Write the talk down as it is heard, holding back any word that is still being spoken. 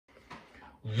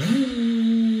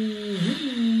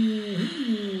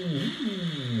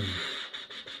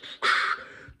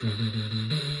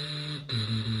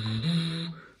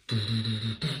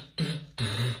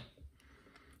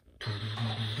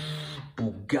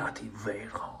Bugatti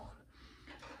Veyron.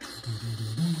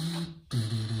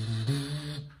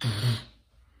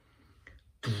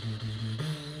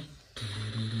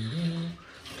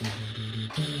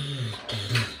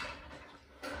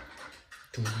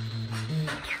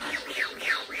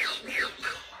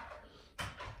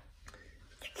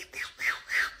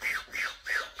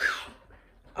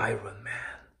 Iron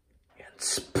Man and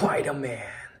Spiderman.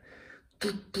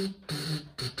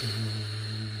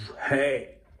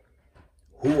 Hey,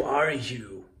 who are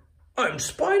you? I'm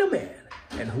Spiderman.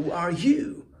 And who are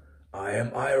you? I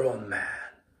am Iron Man.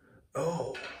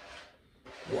 Oh,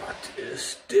 what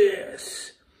is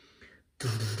this?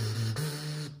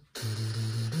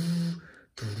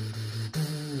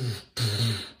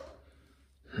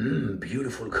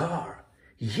 Beautiful car.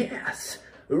 Yes,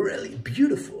 really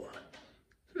beautiful.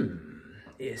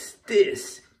 Is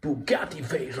this Bugatti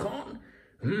Veyron?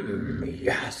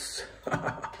 Yes.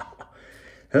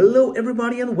 Hello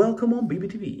everybody and welcome on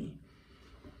BBTV.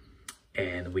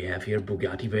 And we have here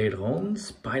Bugatti Veyron,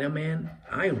 Spider-Man,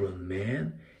 Iron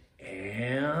Man,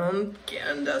 and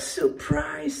the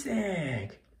surprise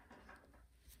egg.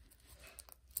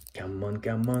 Come on,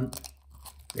 come on.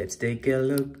 Let's take a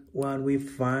look what we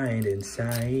find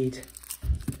inside.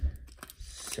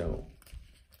 So,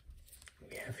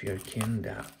 we have here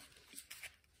Kinda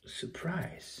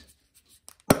surprise.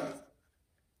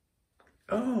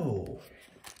 Oh,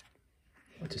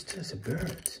 what is this? A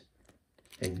bird.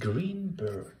 A green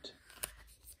bird.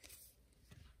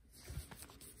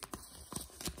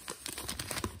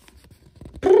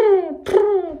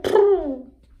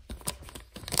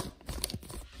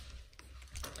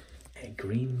 A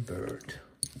green bird.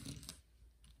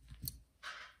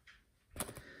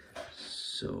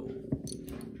 So,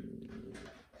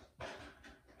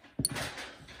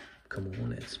 come on,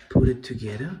 let's put it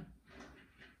together.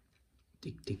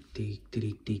 Tick tick tick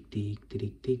tick tick tick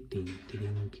tick tick tick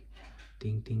tick.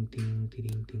 Ding ding ding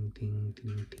ding ding ding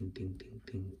ding ding ding ding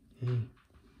ding. Hey.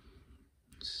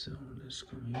 So let's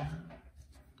go here.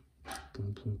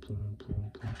 Boom boom boom boom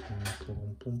boom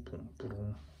boom boom boom boom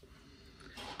boom.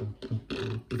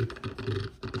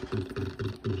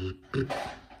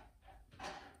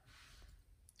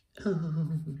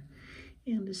 Oh,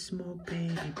 and the small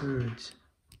baby bird.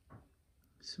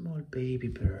 Small baby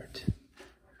bird.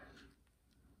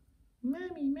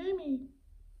 Mommy, mommy.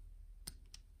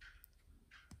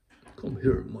 Come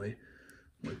here, my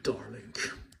darling.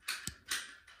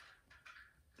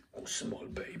 Oh, small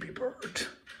baby bird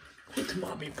with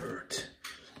mommy bird.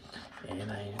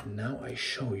 And now I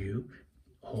show you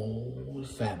whole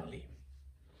family.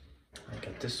 I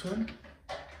got this one.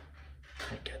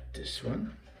 I got this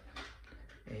one.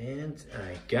 And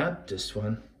I got this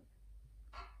one.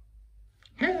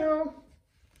 Hello.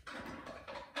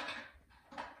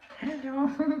 Hello.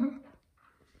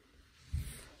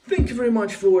 Thank you very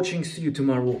much for watching. See you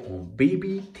tomorrow on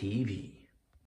BBTV.